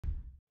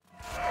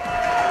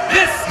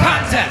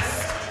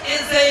contest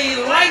is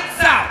a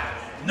lights-out,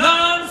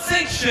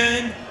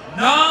 non-sanctioned,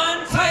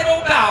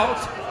 non-title bout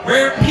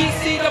where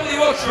PCW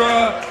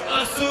Ultra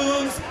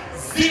assumes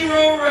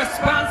zero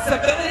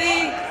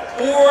responsibility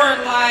or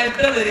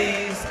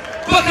liabilities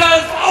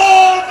because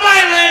all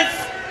violence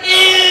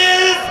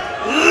is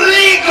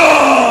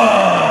legal!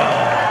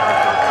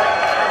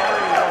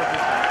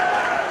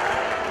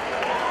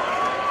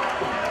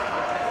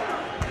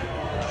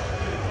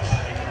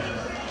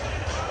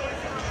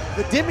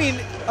 The dimming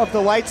of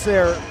the lights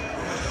there,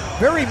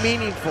 very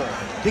meaningful,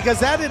 because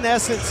that in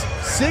essence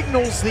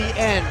signals the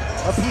end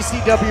of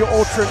PCW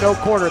Ultra No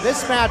Quarter.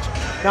 This match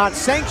not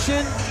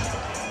sanctioned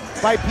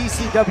by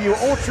PCW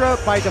Ultra,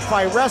 by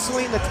Defy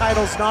Wrestling. The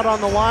title's not on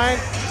the line.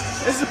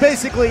 This is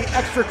basically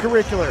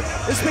extracurricular.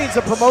 This means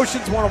the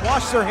promotions want to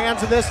wash their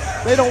hands of this.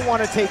 They don't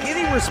want to take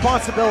any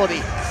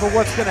responsibility for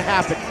what's going to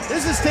happen.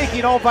 This is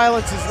taking all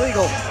violence is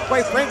legal,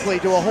 quite frankly,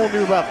 to a whole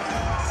new level.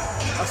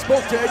 I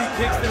spoke to Eddie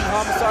Kingston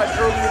Homicide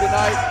earlier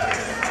tonight.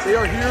 They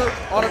are here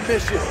on a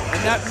mission,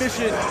 and that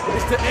mission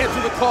is to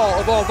answer the call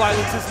of all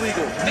violence is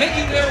legal.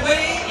 Making their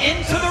way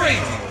into the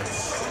ring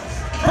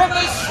from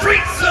the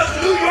streets of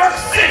New York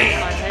City,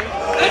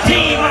 the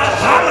team of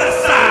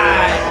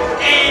Homicide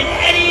and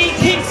Eddie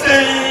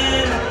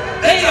Kingston.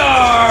 They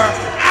are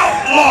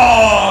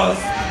Outlaws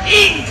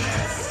Inc.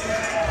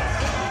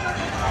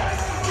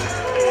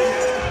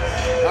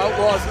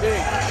 Outlaws Inc.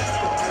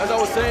 As I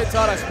was saying,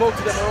 Todd, I spoke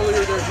to them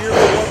earlier. They're here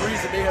for one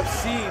reason. They have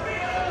seen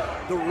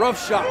the rough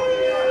shot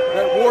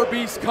that War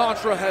Beast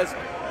Contra has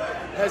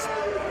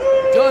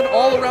done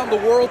all around the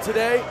world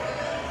today.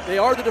 They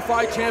are the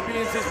Defy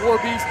champions as War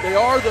Beast. They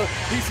are the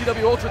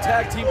PCW Ultra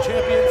Tag Team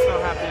champions. So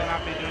happy to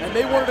not be doing and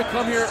they wanted to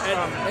come here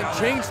and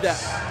change that.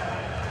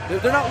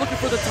 They're not looking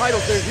for the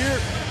titles. They're here,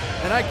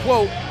 and I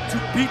quote, to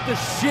beat the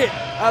shit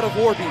out of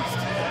War Beast.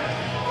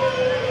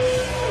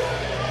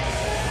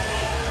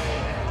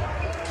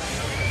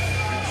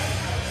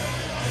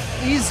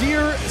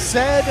 Easier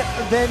said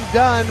than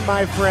done,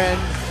 my friend.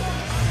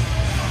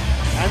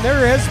 And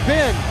there has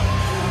been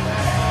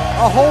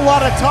a whole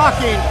lot of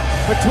talking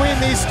between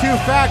these two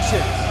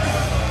factions.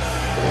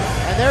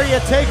 And there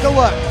you take a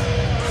look.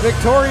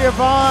 Victoria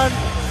Vaughn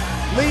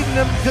leading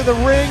them to the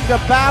ring to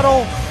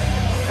battle.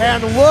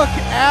 And look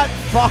at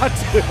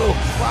Fatu.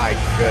 My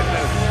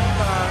goodness.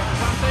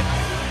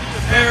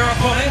 Their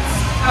opponents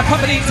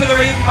accompanied to the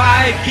ring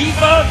by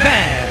Viva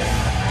Van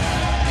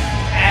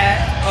at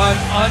an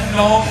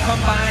unknown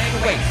combined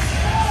weight.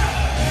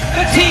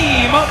 The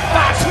team of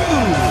Fatu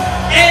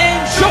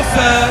and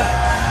Josef,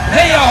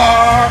 they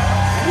are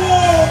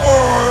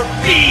War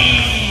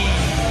Beast.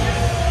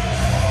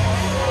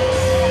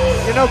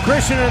 You know,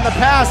 Christian, in the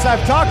past,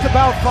 I've talked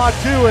about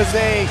Fatu as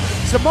a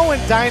Samoan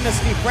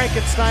dynasty,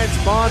 Frankenstein's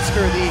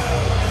monster, the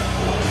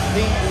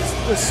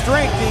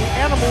strength, the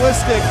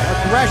animalistic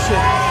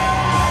aggression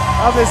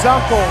of his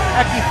uncle,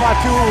 Eki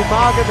Fatu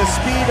Umaga, the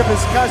speed of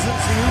his cousins,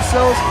 the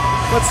Usos,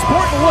 but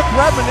sporting to look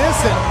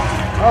reminiscent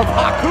of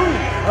Haku,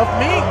 of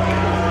Mink.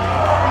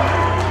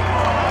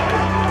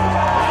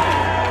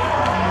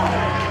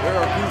 There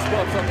are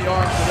goosebumps on the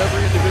arms of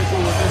every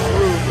individual in this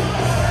room.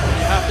 And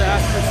you have to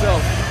ask yourself,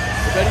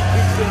 if Eddie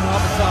Kingston and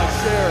Homicide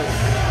shares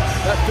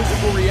that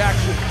physical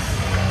reaction,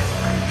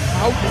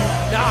 how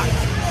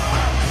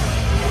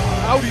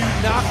do you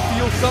not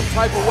feel some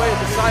type of way at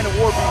the sign of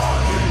War Beast?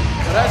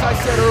 But as I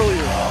said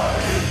earlier,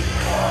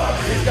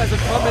 these guys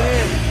are coming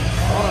in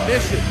on a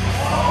mission.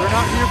 They're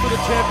not here for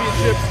the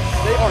championships.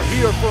 They are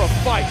here for a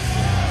fight.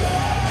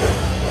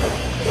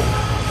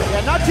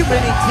 Yeah, not too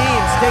many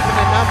teams taking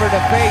a number to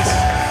face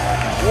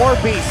War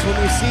Beast when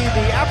you see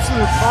the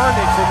absolute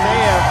carnage that they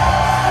have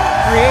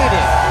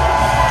created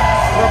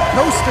from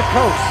coast to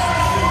coast.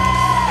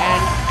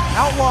 And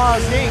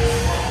Outlaws Inc.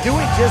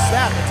 doing just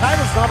that. The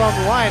title's not on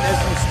the line as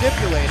we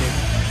stipulated.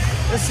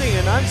 This thing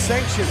an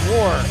unsanctioned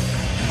war.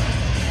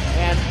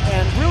 And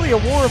really a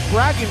war of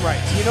bragging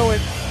rights. You know,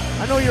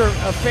 I know you're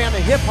a fan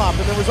of hip-hop,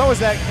 and there was always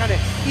that kind of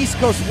East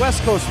Coast,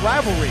 West Coast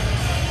rivalry.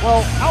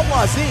 Well,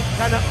 Outlaws Inc.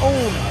 kind of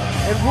own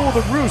and rule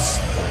the roost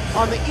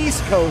on the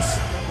East Coast,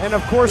 and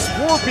of course,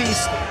 War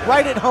Beast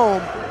right at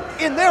home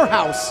in their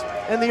house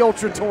in the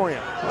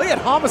Ultratorium. Look at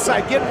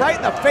Homicide getting right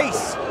in the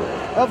face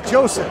of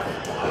Josef. A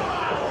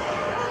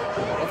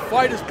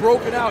fight is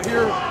broken out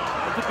here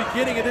at the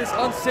beginning of this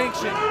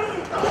unsanctioned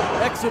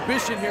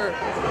exhibition here.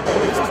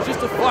 This is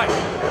just a fight.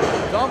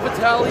 Don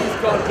Vitale has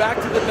gone back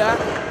to the back.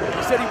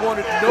 He said he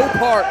wanted no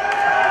part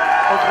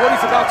of what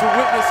he's about to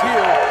witness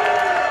here.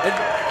 And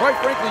quite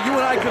frankly, you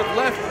and I could have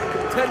left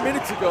 10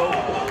 minutes ago,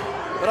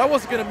 but I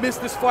wasn't going to miss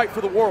this fight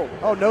for the world.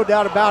 Oh, no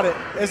doubt about it.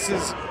 This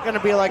is going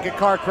to be like a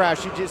car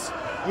crash. You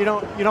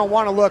don't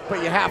want to look,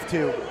 but you have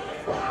to.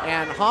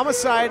 And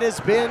Homicide has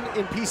been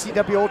in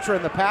PCW Ultra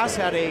in the past,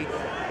 had a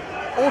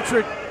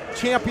Ultra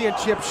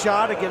Championship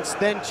shot against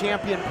then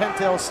champion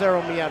Pentel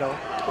Cerro Miedo.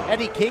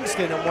 Eddie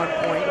Kingston at one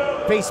point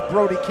faced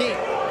Brody King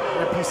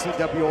in a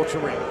PCW Ultra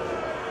ring.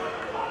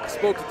 I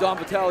spoke to Don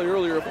Vitale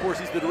earlier. Of course,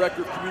 he's the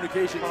director of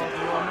communications. Do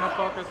you want me to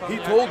focus on He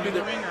the told action me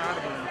in the that ring or out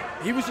of here?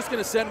 he was just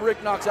going to send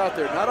Rick Knox out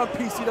there, not on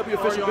PCW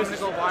official business,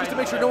 just to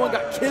make sure no one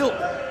got killed.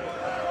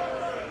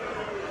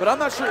 But I'm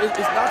not sure, is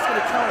Knox going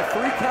to count a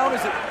 3 count?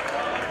 Is it,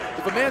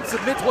 if a man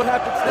submits, what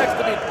happens next?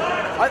 I mean,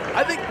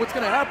 I think what's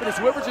going to happen is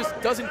whoever just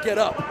doesn't get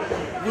up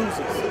loses.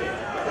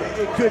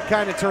 It could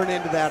kind of turn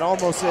into that,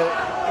 almost in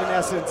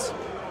essence,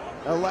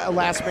 a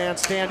last man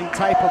standing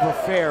type of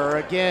affair.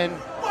 Again,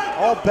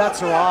 all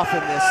bets are off in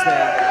this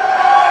thing.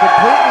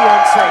 Completely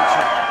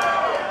unsanctioned.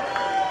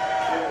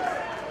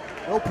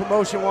 No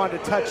promotion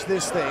wanted to touch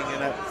this thing,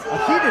 and a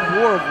heated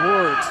war of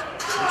words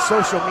in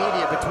social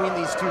media between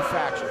these two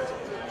factions.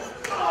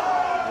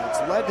 And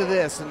it's led to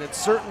this, and it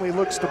certainly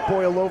looks to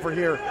boil over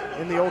here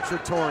in the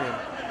Ultratorium.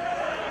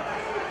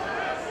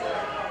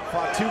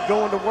 Fatu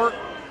going to work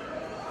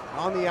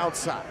on the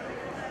outside.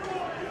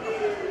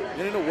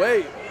 And in a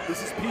way,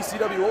 this is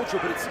PCW Ultra,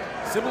 but it's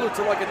similar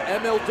to like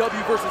an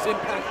MLW versus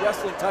Impact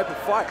Wrestling type of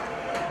fight.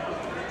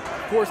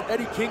 Of course,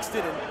 Eddie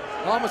Kingston and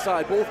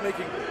Homicide both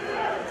making,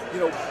 you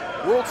know,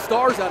 world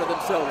stars out of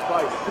themselves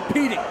by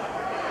competing.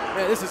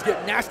 Man, this is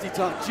getting nasty,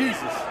 Tom.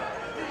 Jesus.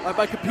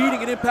 By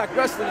competing in Impact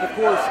Wrestling, and of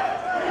course,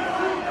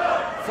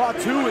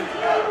 Fatu and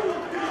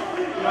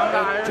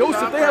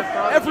Josef, they have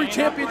every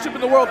championship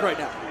in the world right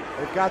now.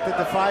 They've got the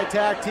Defy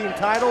Tag Team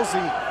titles, the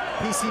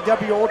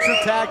PCW Ultra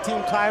Tag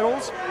Team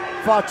titles.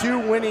 Fatu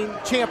winning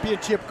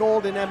championship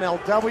gold in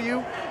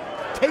MLW.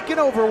 Taking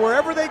over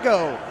wherever they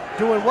go,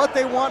 doing what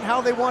they want,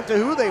 how they want, to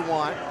who they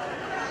want.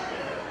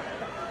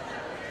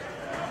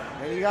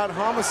 And you got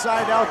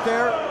Homicide out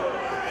there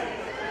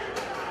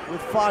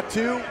with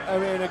Fatu. I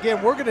mean,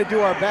 again, we're going to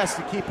do our best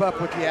to keep up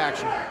with the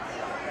action.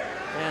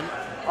 And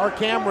our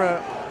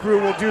camera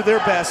crew will do their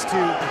best to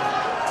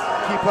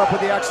keep up with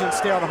the action and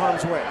stay out of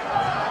harm's way.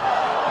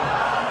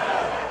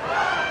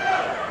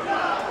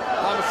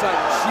 Homicide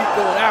and Sheik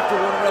going after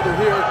one another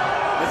here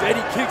as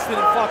Eddie Kingston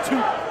and Fatu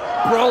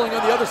brawling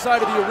on the other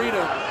side of the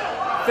arena.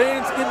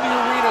 Fans in the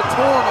arena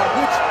torn on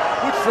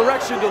which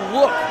direction to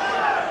look.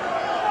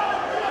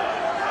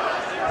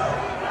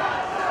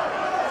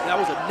 That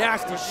was a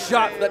nasty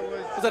shot.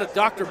 Was that a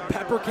Dr.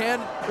 Pepper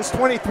can? There's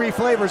 23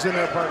 flavors in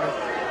there, partner.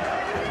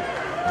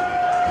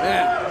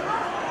 Man,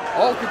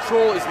 all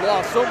control is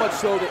lost, so much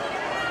so that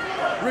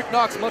Rick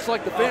Knox, much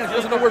like the fans,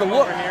 doesn't know where to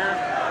look.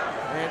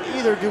 And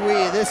either do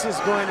we. This is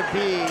going to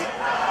be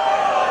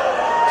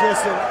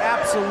just an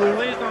absolute...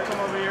 Please don't come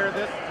over here.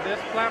 This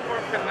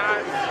platform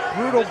cannot...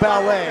 brutal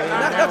ballet.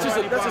 That's just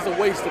a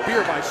waste of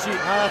beer by Sheik.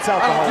 That's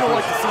alcohol. I don't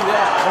like to see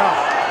that. No.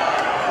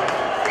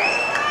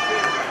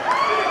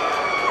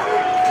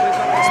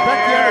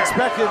 Expect the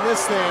unexpected in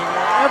this thing.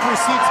 Every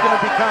seat's going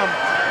to become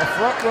a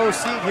front row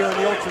seat here in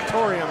the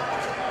Ultratorium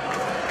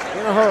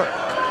in a hurry.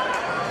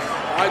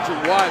 Hide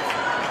your wives,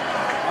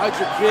 hide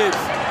your kids,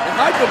 and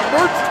hide the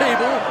merch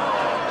table.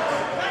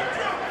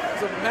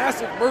 There's a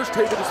massive merch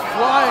table just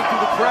flying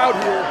through the crowd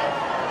here.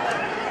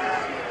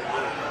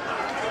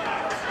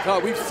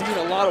 God, we've seen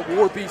a lot of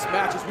War Beast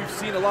matches. We've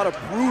seen a lot of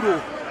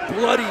brutal,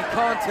 bloody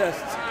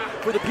contests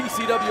for the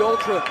PCW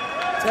Ultra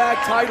tag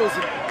titles.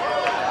 And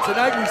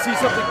tonight we see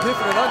something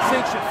different, an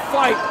unsanctioned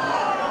fight.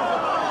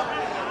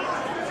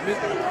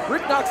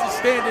 Rick Knox is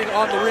standing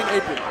on the ring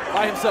apron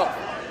by himself.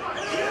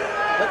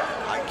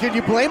 Can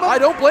you blame him? I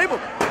don't blame him.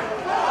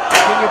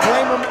 Can you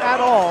blame him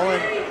at all?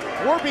 And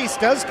War Beast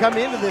does come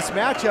into this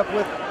matchup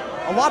with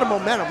a lot of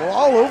momentum. We're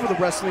all over the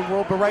wrestling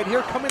world, but right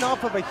here coming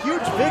off of a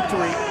huge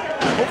victory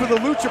over the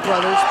Lucha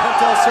Brothers,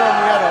 Pentel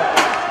Ceramieta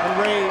and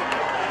Ray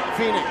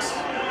Phoenix.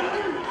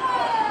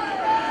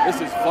 This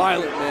is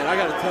violent, man. I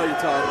gotta tell you,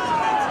 Todd.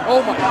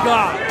 Oh my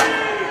God.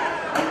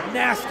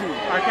 Nasty.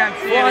 I can't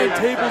see flying it.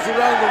 tables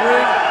around the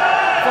ring.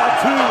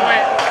 Fatu.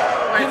 Wait,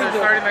 hitting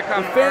they're starting to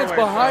come the fans our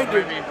way, behind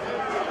so him.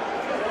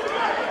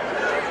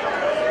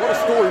 What a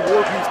story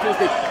War Beast is.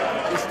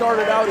 They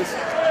started out as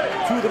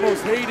two of the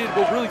most hated,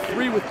 but really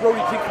three with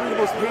Brody King, three of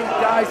the most hated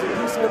guys in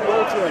PCW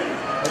Ultra.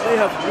 And they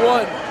have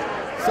won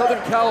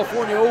Southern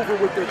California over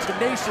with their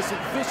tenacious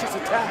and vicious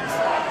attacks.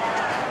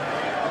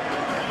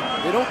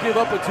 They don't give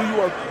up until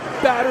you are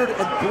battered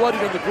and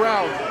bloodied on the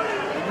ground.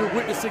 And you're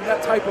witnessing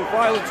that type of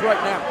violence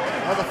right now.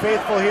 Well, the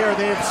faithful here,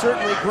 they have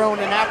certainly grown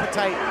an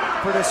appetite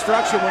for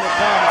destruction when it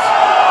comes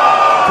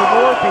to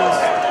War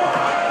Beast.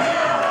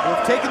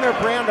 They've taken their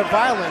brand of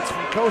violence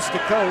from coast to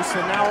coast,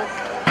 and now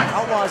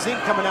Outlaws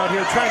Inc. coming out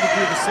here trying to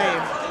do the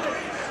same.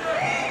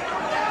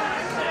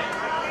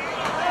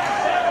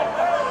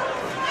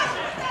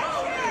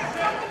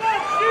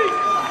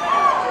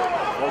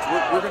 Folks,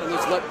 we're going to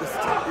just let this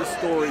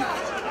story,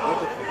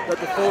 let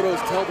the photos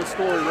tell the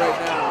story right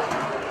now.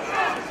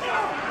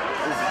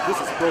 This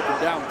is broken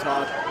down,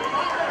 Todd.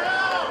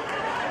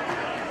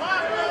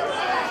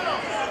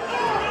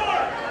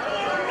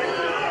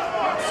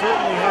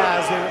 Certainly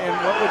has, and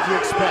what would you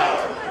expect?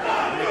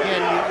 And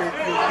again,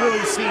 you're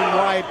really seeing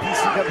why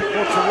PCW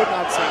Ultra would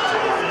not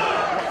sanction it.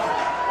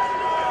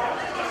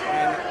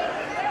 And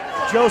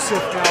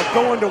Josef now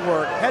going to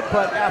work,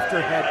 headbutt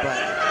after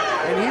headbutt.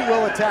 And he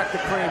will attack the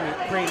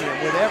cranium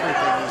with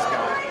everything he's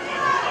got.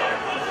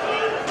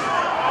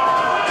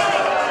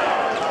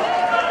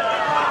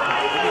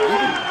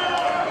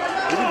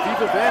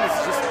 Van is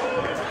just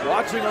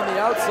watching on the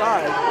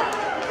outside.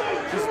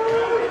 She's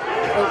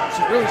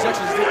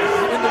actually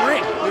in the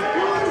ring.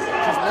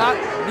 She's not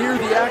near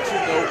the action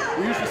though.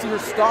 We usually see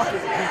her stalking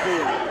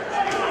people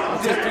and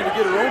attempting to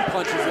get her own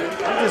punches in.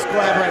 I'm just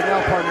glad right now,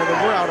 partner, that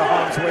we're out of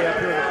harm's way up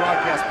here in the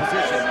broadcast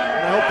position.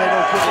 And I hope they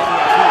don't get any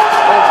abuse.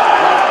 Oh my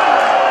God.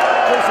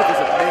 Josef is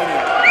a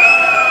maniac.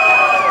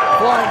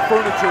 Flying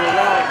furniture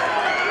around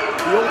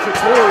the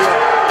Ultratoria,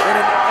 and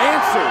an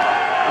answer.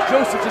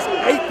 Josef just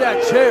ate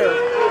that chair.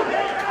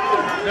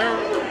 They're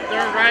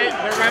right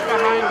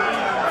behind me.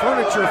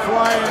 Furniture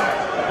flying,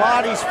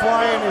 bodies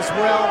flying as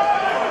well.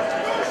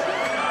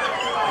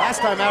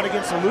 Last time out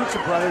against the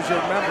Lucha Brothers, you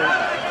remember,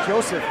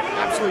 Josef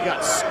absolutely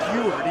got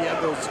skewered. He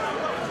had those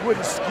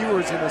wooden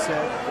skewers in his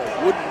head.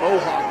 The wooden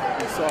mohawk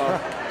we saw.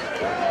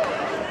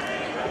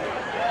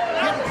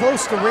 Getting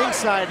close to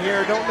ringside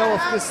here. Don't know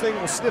if this thing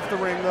will sniff the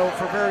ring though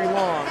for very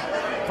long.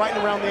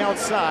 Fighting around the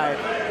outside.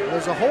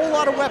 There's a whole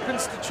lot of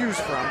weapons to choose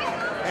from.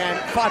 And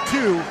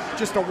Fatu,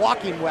 just a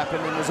walking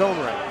weapon in his own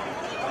right.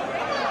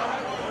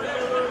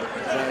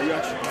 Yeah, you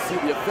actually can see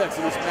the effects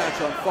of this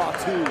match on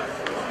Fatu.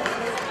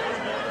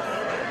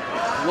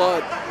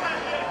 Blood.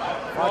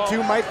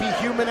 Fatu might be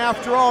human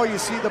after all. You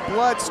see the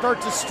blood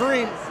start to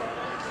stream.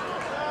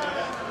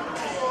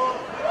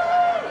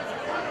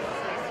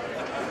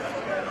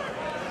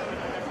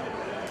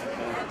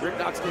 Rick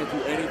Knox can't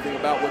do anything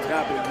about what's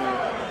happening here.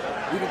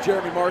 Even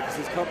Jeremy Marcus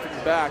has come from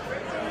the back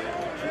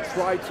to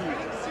try to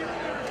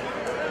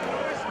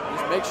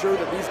just make sure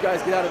that these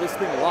guys get out of this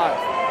thing alive.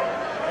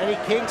 Eddie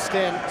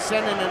Kingston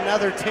sending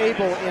another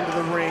table into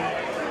the ring.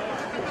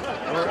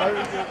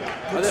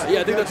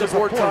 I think that's a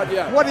board, Todd,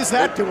 yeah. What is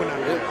that doing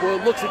under there? Well,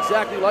 it looks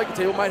exactly like a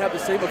table. Might have the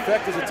same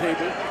effect as a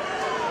table.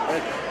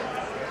 And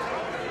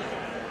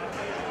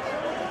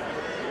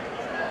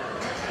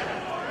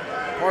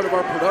part of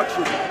our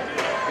production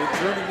in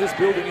turning this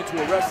building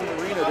into a wrestling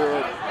arena, there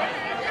are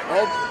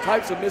all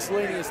types of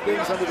miscellaneous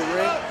things under the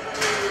ring.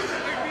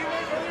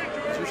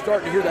 So you're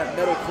starting to hear that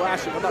metal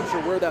clashing. I'm not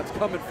sure where that's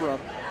coming from.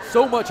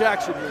 So much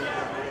action here.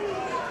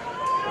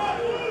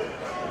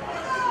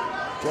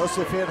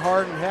 Josef hit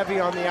hard and heavy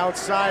on the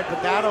outside,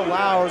 but that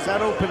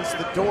opens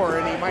the door,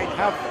 and he might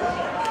have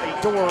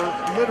a door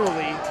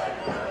literally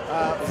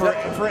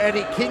for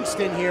Eddie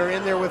Kingston here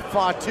in there with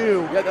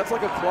Fatu. Yeah, that's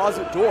like a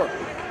closet door.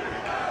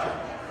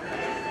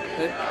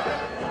 And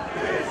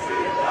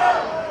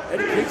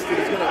Eddie Kingston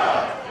is going to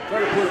try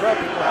to put it up.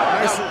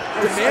 He's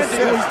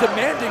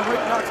demanding Rick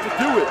Knox to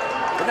do it,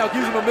 and now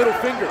gives him a middle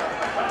finger.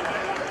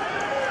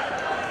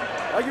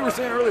 Like you were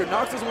saying earlier,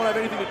 Knox doesn't want to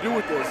have anything to do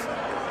with this.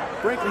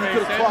 Frankly, he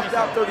could have clocked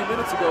out 30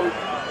 minutes ago.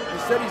 He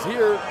said he's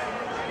here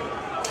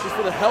just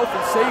for the health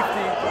and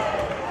safety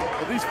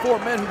of these four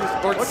men who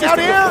are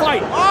insisting to fight.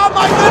 Oh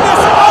my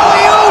goodness!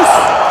 Alley-oops!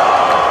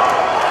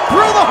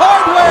 Through the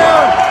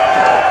hardware!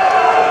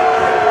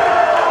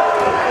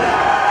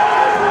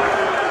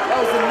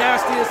 That was the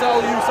nastiest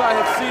alley-oops I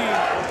have seen.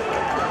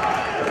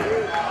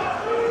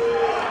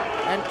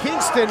 And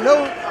Kingston,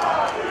 no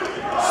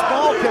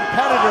small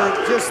competitor,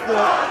 just the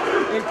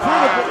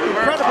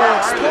incredible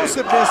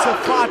explosiveness of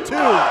Fatu.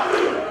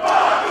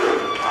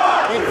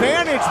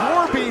 Advantage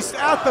Warbeast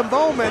at the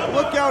moment.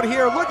 Look out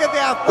here. Look at the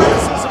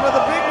athleticism of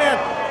the big man.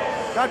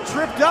 Got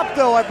tripped up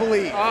though, I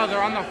believe. Oh,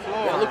 they're on the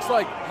floor. Yeah, it looks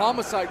like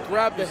Homicide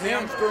grabbed the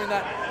hands during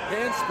that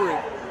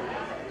handspring.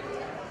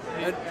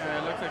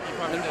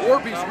 And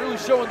Warbeast really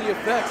showing the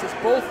effects as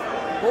both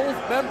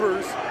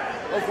members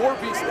of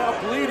Warbeast now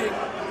bleeding.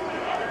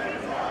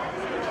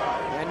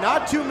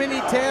 Not too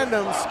many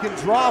tandems can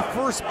draw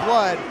first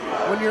blood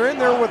when you're in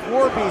there with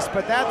Warbeast,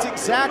 but that's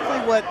exactly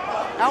what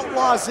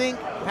Outlaws Inc.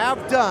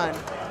 have done.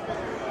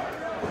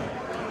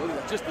 Look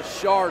at just the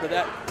shard of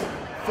that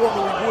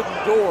formerly wooden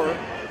door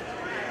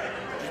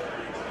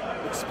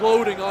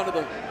exploding onto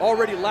the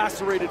already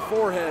lacerated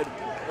forehead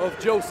of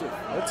Josef.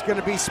 It's going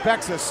to be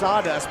specks of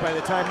sawdust by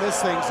the time this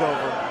thing's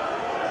over.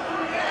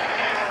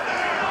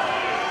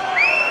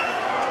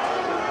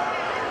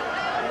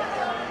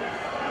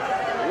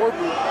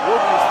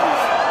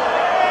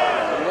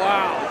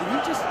 Wow, did he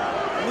just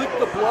lick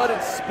the blood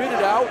and spit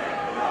it out?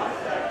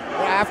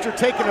 Yeah, after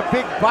taking a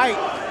big bite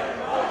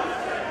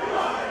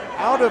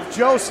out of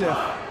Josef.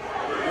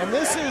 And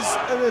this is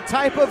the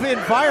type of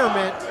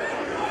environment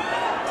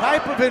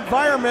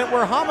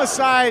where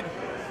Homicide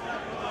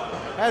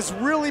has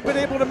really been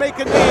able to make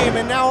a name,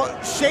 and now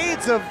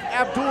shades of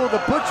Abdul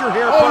the Butcher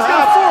here. Oh,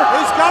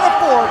 He's got a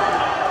fork.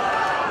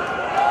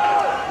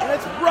 And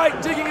it's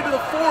right digging into the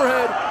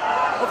forehead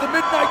of the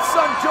Midnight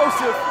Sun,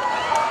 Josef.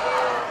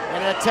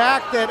 An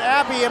attack that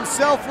Abby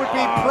himself would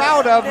be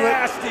proud of.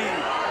 Nasty.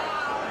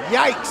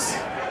 Yikes.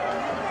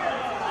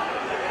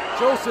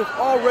 Josef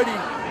already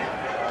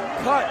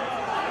cut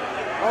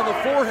on the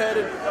forehead,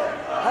 and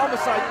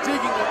Homicide digging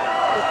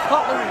the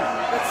cutlery,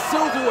 that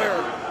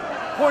silverware,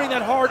 pointing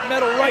that hard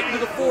metal right into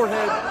the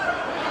forehead.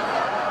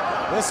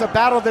 This is a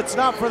battle that's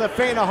not for the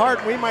faint of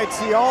heart. We might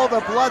see all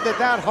the blood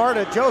that heart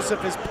of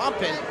Josef is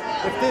pumping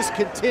if this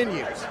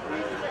continues.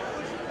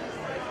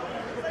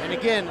 And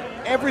again,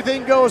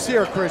 everything goes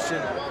here,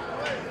 Christian.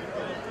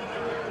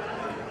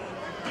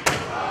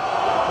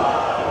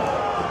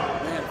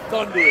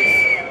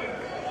 thunderous.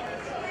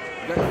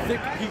 That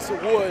thick piece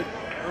of wood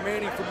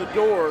remaining from the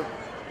door,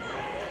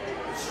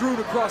 strewn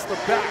across the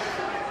back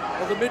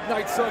of the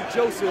Midnight Sun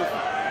Josef,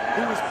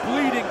 who was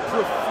bleeding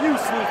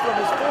profusely from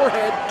his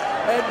forehead,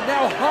 and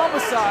now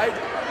Homicide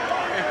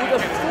with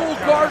a full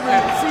guard rail.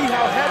 You can see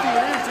how heavy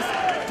it is, just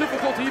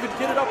difficult to even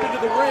get it up into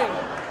the ring.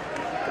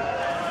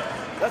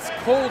 That's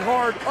cold,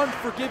 hard,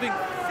 unforgiving,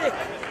 thick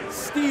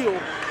steel.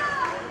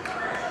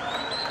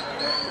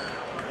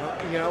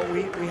 You know,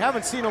 we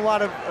haven't seen a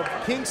lot of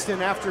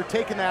Kingston after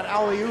taking that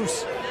alley-oop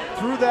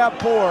through that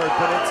board,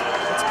 but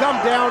it's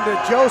come down to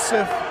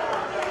Josef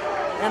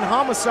and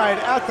Homicide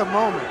at the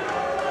moment.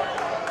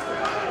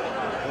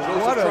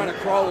 Josef trying to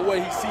crawl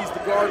away. He sees the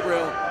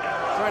guardrail,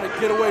 trying to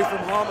get away from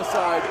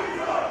Homicide,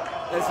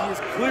 as he is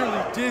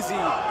clearly dizzy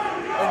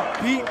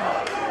and beaten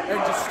and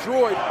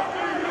destroyed,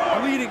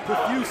 bleeding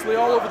profusely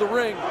all over the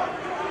ring.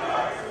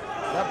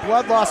 That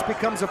blood loss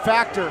becomes a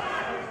factor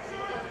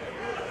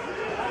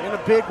in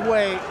a big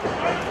way.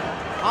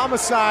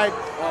 Homicide,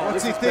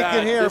 what's he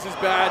thinking here? This is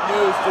bad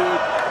news,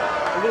 dude.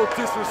 A little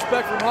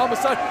disrespect from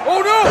Homicide. Oh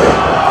no!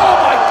 Oh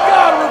my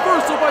God, a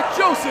reversal by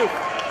Josef.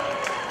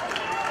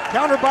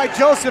 Countered by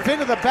Josef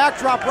into the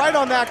backdrop right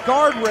on that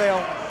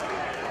guardrail.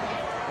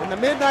 And the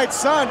Midnight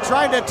Sun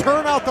trying to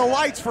turn out the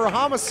lights for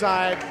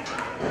Homicide.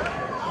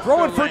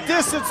 Throwing for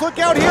distance, look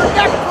out here,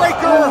 neck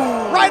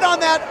breaker! Right on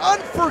that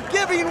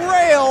unforgiving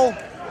rail.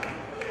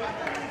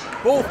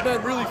 Both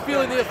men really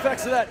feeling the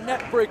effects of that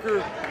neck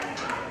breaker.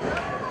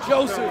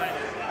 Josef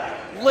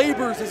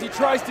labors as he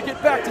tries to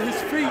get back to his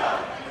feet.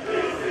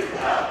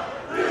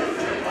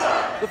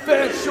 The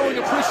fans showing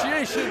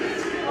appreciation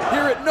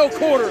here at No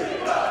Quarter.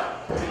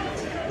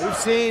 We've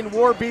seen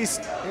War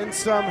Beast in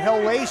some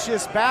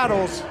hellacious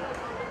battles.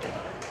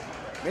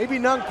 Maybe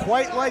none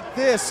quite like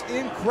this,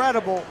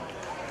 incredible.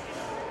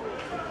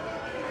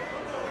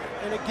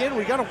 And again,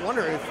 we gotta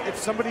wonder if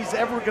somebody's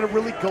ever gonna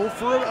really go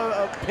for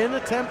a pin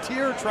attempt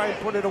here, try and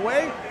put it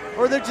away,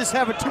 or they're just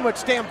having too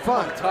much damn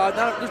fun. Todd,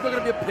 there's not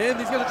gonna be a pin.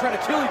 These guys are trying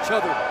to kill each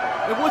other.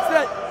 And what's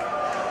that?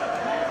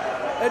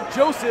 And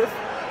Josef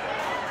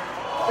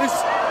is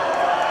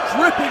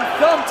dripping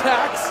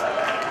thumbtacks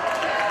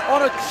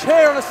on a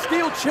chair, on a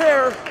steel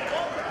chair.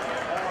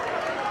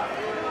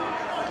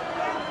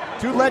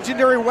 Two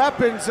legendary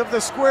weapons of the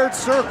squared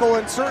circle,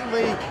 and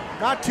certainly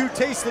not two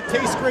tastes that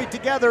taste great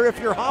together if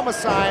you're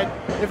Homicide,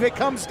 if it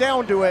comes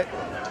down to it.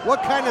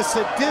 What kind of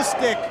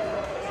sadistic,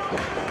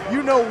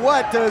 you know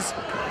what, does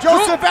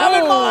Josef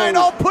have in mind?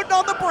 All putting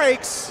on the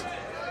brakes.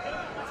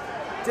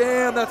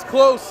 Damn, that's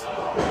close.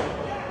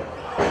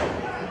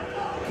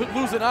 Could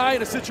lose an eye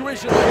in a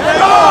situation like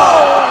that.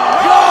 Oh,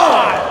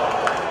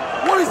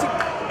 God! What is he?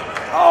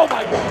 Oh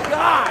my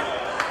God!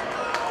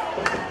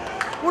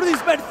 What are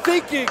these men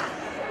thinking?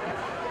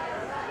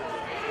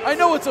 I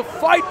know it's a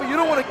fight, but you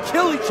don't want to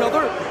kill each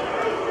other.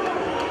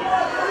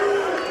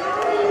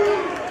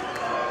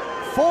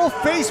 Full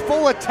face,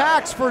 full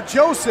attacks for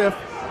Josef.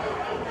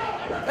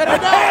 And a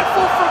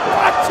handful from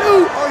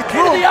Fatu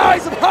into the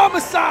eyes of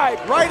Homicide.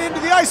 Right into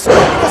the eyes,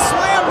 scoping a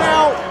slam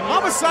now.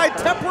 Homicide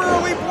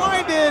temporarily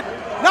blinded.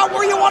 Not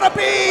where you want to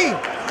be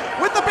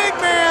with the big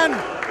man.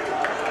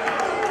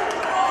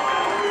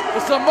 The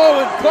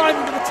Samoan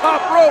climbing to the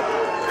top rope.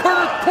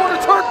 Corner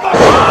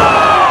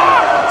turnbuckle.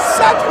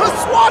 Set the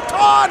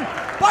swanton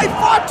by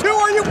Fatu,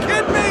 are you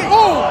kidding me?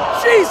 Oh,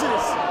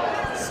 Jesus!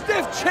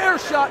 Stiff chair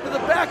shot to the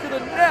back of the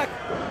neck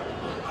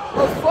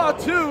of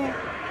Fatu.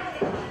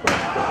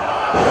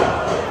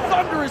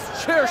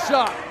 Thunderous chair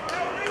shot.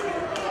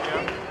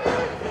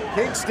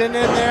 Kingston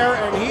in there,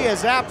 and he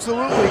is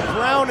absolutely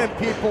crowning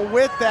people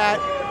with that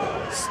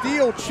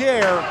steel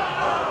chair.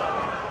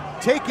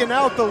 Taking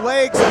out the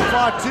legs of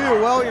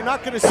Fatu. Well, you're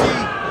not going to see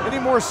any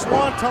more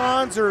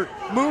swantons or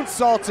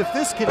moonsaults if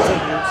this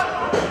continues.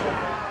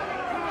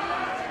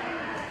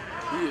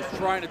 He is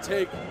trying to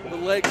take the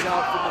legs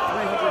out from the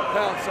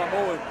 300-pound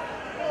Samoan.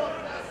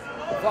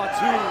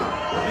 Fatu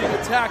being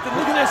attacked, and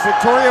look at this.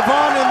 Victoria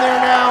Vaughn in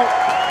there now.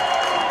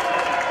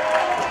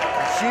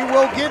 She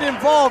will get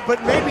involved,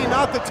 but maybe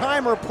not the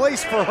time or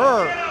place for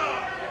her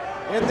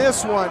in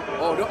this one.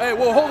 Oh, no, hey,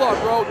 well, hold on,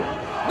 bro.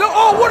 No,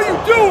 oh, what are you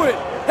doing?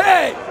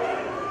 Hey,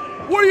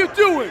 what are you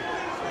doing?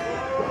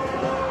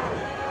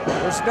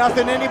 There's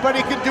nothing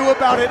anybody can do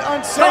about it.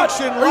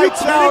 Unsanctioned, Todd,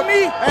 lights out,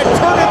 me? and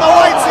turning the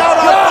lights out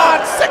on Vaughn.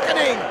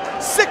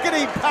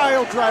 Sickening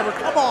pile driver,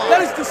 come on.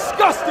 That is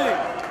disgusting.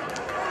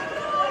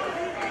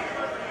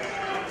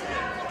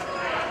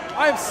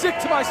 I am sick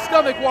to my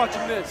stomach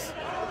watching this.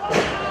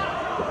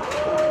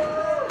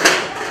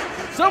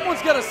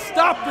 Someone's got to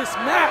stop this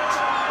match.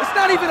 It's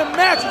not even a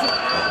match.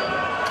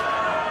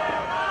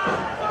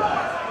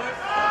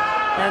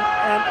 And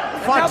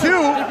Fatu,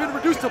 they've been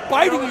reduced to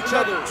biting each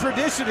other.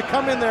 Tradition to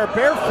come in there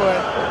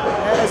barefoot,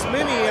 as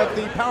many of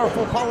the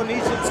powerful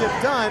Polynesians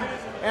have done,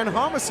 and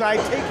Homicide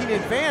taking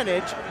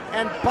advantage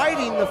and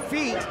biting the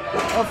feet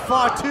of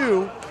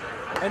Fatu,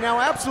 and now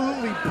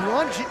absolutely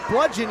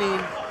bludgeoning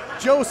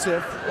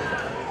Josef.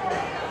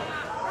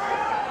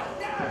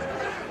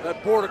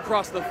 That board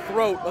across the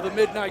throat of the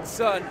Midnight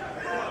Sun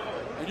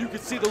And you can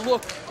see the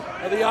look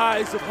of the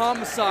eyes of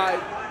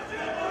Homicide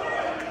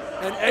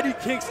and Eddie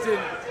Kingston,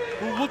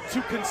 who look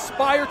to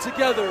conspire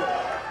together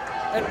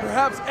and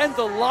perhaps end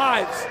the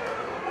lives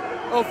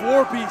of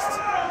War Beast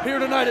here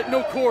tonight at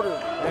No Quarter.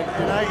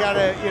 And I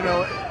gotta,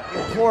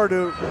 implore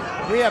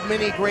we have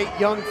many great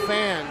young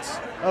fans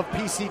of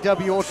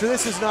PCW Ultra.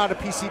 This is not a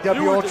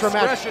PCW Ultra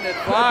match.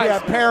 Yeah,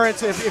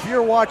 parents, if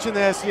you're watching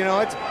this,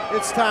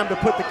 it's time to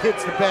put the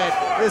kids to bed.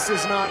 This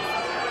is not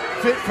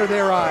fit for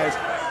their eyes.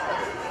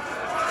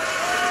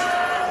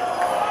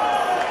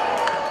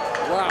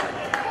 Wow.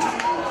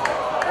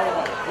 Oh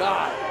my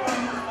God.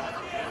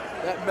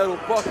 That metal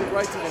bucket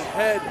right to the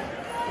head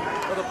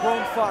of the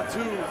prone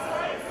Fatu.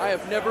 I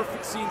have never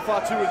seen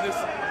Fatu in this,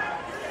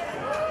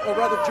 or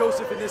rather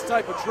Josef in this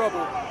type of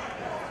trouble.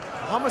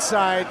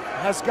 Homicide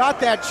has got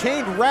that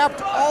chain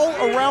wrapped all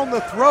around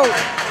the throat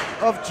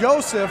of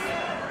Josef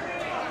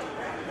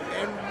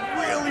and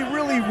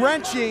really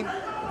wrenching.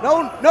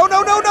 No. Don't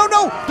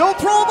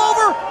throw him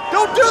over.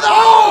 Don't do that.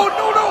 Oh,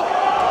 no.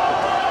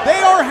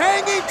 They are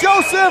hanging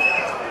Josef.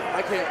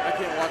 I can't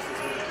watch this.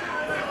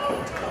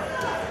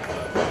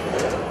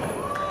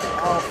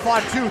 Oh,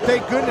 Fatu,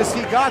 thank goodness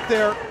he got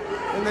there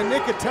in the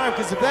nick of time,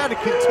 because if that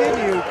had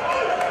continued,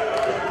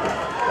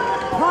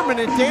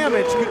 permanent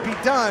damage could be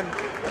done,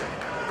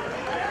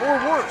 or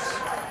worse.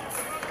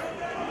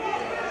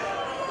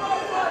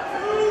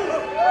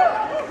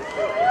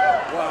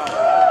 Wow.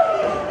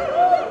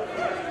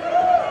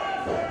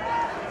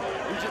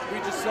 We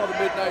just saw the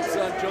Midnight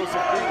Sun,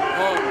 Josef, being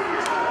hung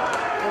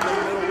from the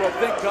middle rope.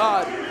 Thank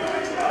God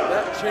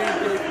that chain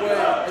gave way,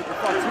 and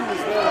Fatu was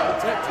there to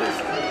protect his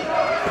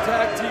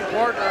tag team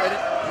partner,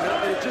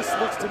 and it just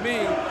looks to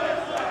me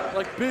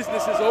like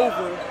business is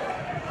over.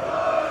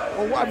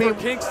 Well, I mean, for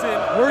Kingston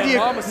where do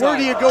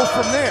you go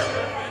from there?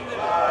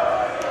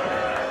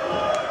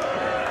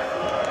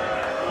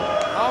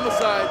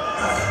 Homicide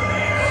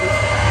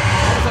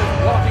is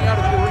walking out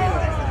of the arena.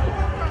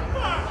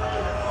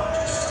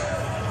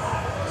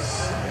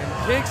 And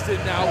Kingston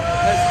now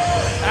has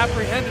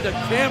apprehended a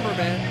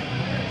cameraman.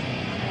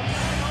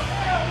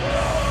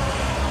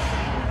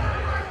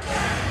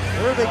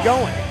 Where are they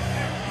going?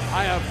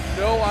 I have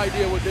no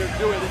idea what they're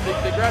doing.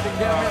 They grabbed the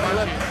cameraman and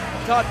left.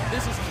 Todd,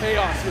 this is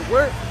chaos here.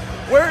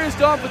 Where is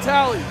Don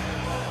Vitale?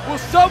 Will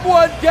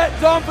someone get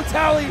Don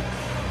Vitale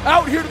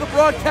out here to the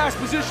broadcast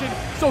position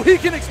so he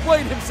can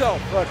explain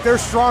himself? Look, they're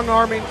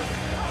strong-arming.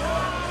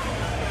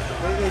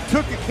 They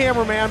took a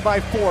cameraman by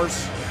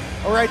force.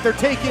 All right, they're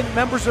taking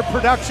members of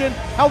production.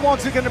 How long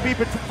is it going to be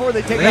before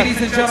they take Ladies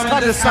and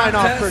gentlemen, it's time to sign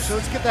off, Christian.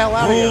 Let's get the hell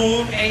out of here.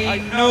 Ruled a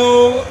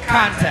no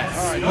contest.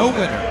 All right, no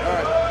winner. All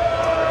right.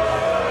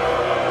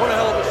 What a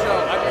hell of a show.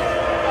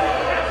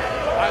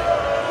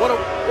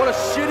 What a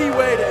shitty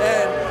way to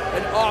end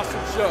an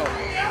awesome show.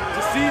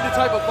 To see the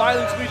type of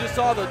violence we just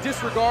saw, the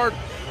disregard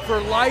for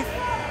life,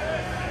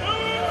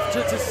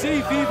 to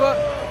see Viva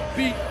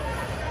be,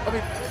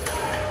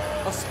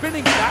 a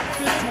spinning back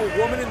fist to a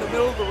woman in the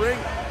middle of the ring,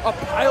 a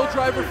pile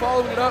driver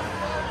following it up.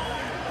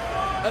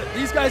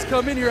 These guys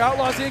come in here,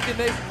 Outlaws Inc., and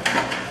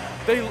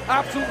they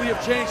absolutely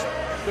have changed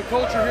the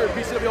culture here at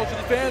PCW Ultra.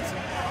 The fans,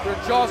 their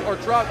jaws are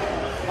dropped.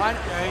 Mine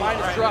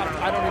is dropped.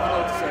 I don't even know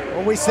what to say.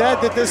 Well, we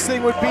said that this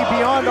thing would be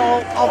beyond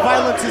all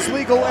violence is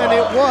legal, and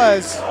it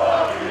was.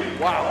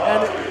 Wow.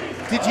 And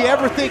did you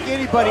ever think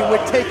anybody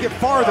would take it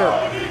further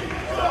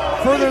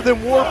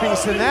than War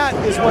Beast? And that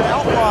is what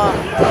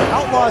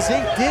Outlaws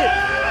Inc. did.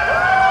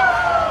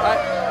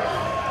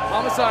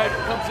 Homicide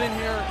comes in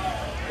here.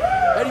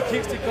 Eddie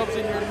Kingston comes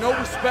in here. No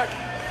respect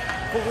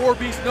for War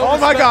Beast. No oh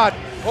respect. My God.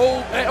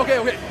 Hey,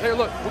 okay. Here,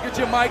 look. We'll get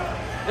you a mic.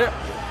 There.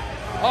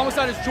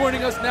 Homicide is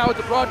joining us now at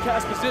the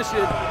broadcast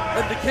position,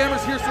 and the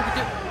camera's here so we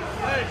can.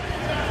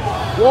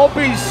 War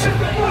Beast.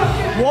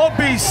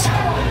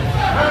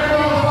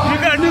 You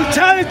got new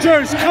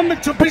challengers coming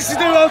to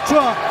PCW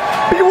Ultra.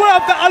 Beware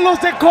of the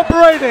Outlaws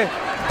Incorporated.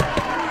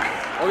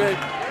 Okay.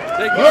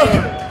 Thank you.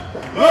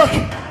 Look.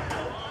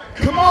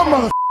 Come on,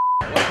 mother.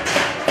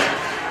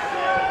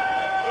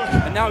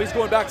 And now he's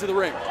going back to the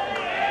ring.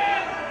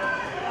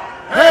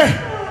 Hey!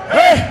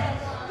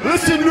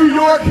 Listen, New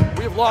York.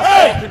 We have lost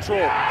all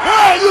control.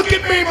 Hey, look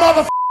at me,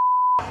 mother.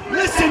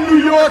 Listen, New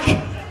York.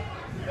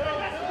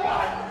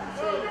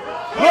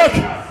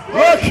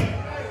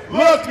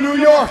 Look, New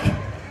York.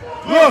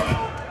 Look.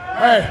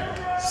 Hey,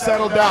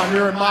 settle down.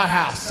 You're in my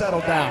house.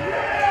 Settle down.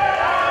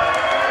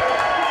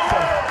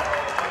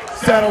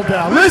 Settle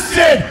down.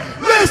 Listen.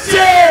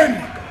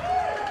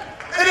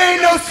 It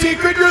ain't no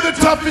secret. You're the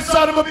toughest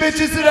son of a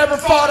bitches that ever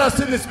fought us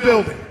in this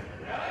building.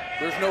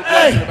 There's no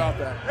question about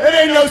that. It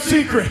ain't no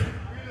secret.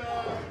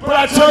 But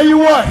I tell you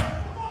what,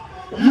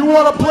 you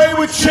want to play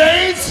with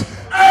chains?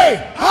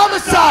 Hey,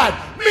 Homicide,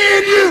 me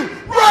and you,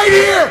 right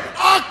here,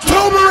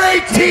 October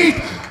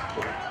 18th,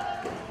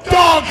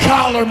 dog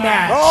collar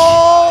match.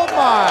 Oh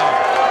my.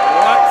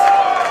 What?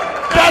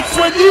 That's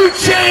when you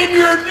chain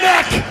your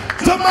neck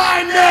to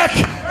my neck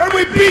and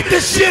we beat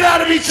the shit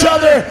out of each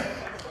other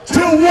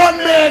till one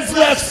man's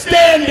left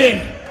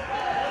standing.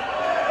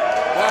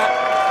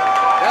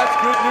 That's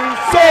good news.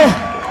 So,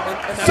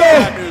 So,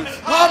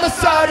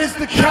 Homicide is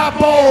the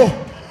capo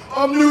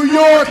of New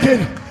York,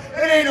 and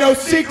it ain't no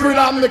secret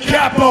I'm the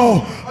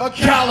capo of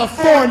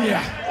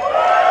California.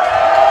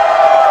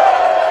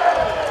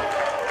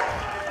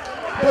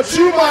 But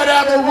you might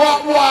have a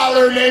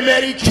Rottweiler named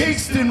Eddie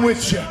Kingston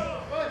with you.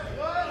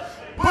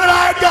 But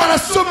I got a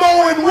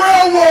Samoan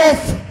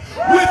werewolf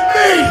with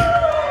me.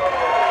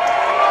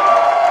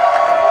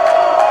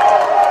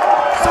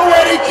 So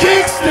Eddie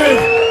Kingston,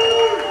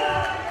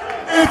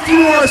 if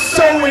you are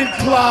so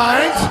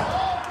inclined,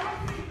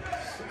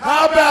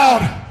 how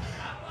about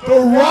the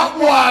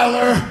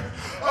Rottweiler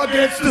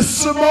against the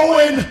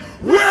Samoan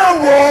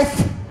werewolf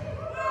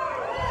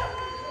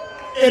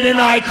in an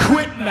I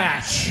Quit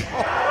match?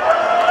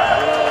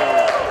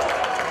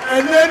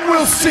 And then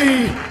we'll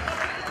see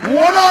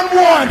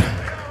one-on-one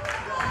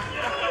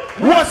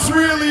what's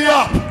really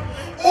up.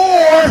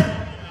 Or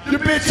your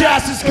bitch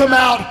asses come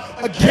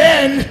out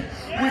again.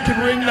 We can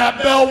ring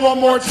that bell one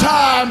more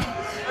time,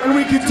 and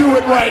we can do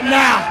it right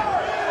now.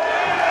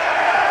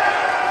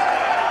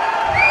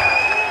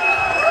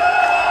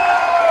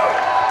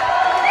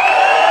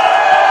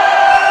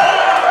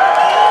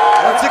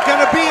 What's it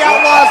gonna be,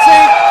 Outlaw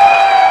Zeke?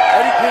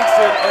 Eddie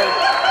Kingston and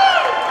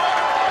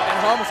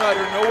Homicide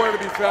are nowhere to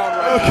be found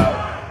right now.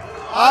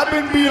 I've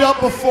been beat up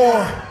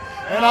before,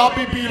 and I'll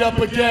be beat up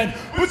again.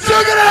 But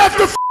you're gonna have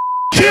to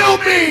kill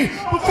me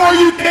before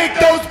you take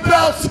those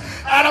belts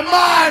out of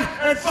mine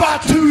and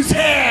Fatu's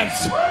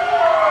hands.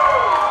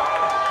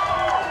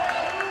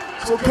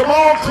 So come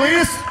on,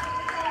 Cletus.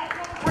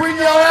 Bring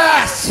your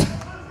ass.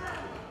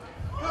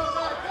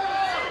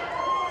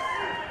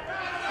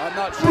 I'm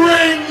not sure.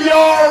 Bring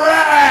your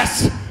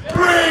ass.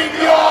 Bring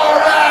your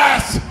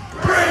ass.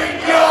 Bring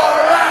your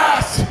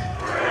ass.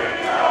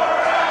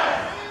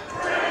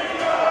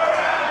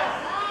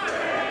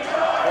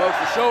 Well,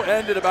 the show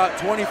ended about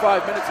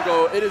 25 minutes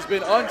ago. It has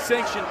been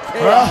unsanctioned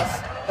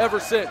chaos ever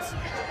since.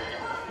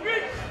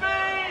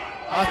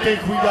 I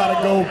think we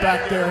gotta go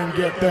back there and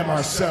get them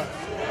ourselves.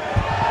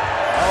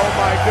 Oh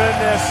my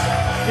goodness.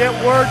 Get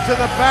word to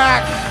the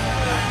back.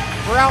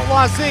 For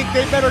Outlaw Inc.,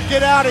 they better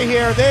get out of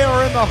here. They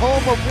are in the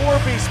home of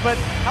Warbeast, but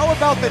how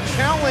about the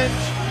challenge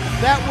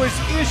that was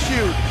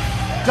issued?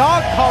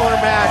 Dog collar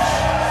match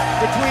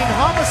between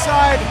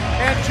Homicide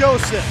and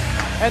Josef,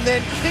 and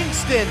then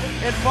Kingston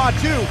and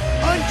Fatu,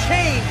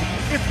 unchained,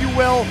 if you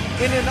will,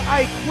 in an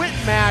I Quit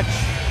match,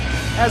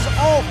 as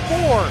all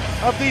four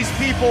of these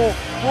people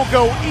will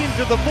go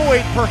into the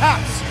void,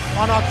 perhaps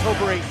on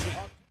October 18th.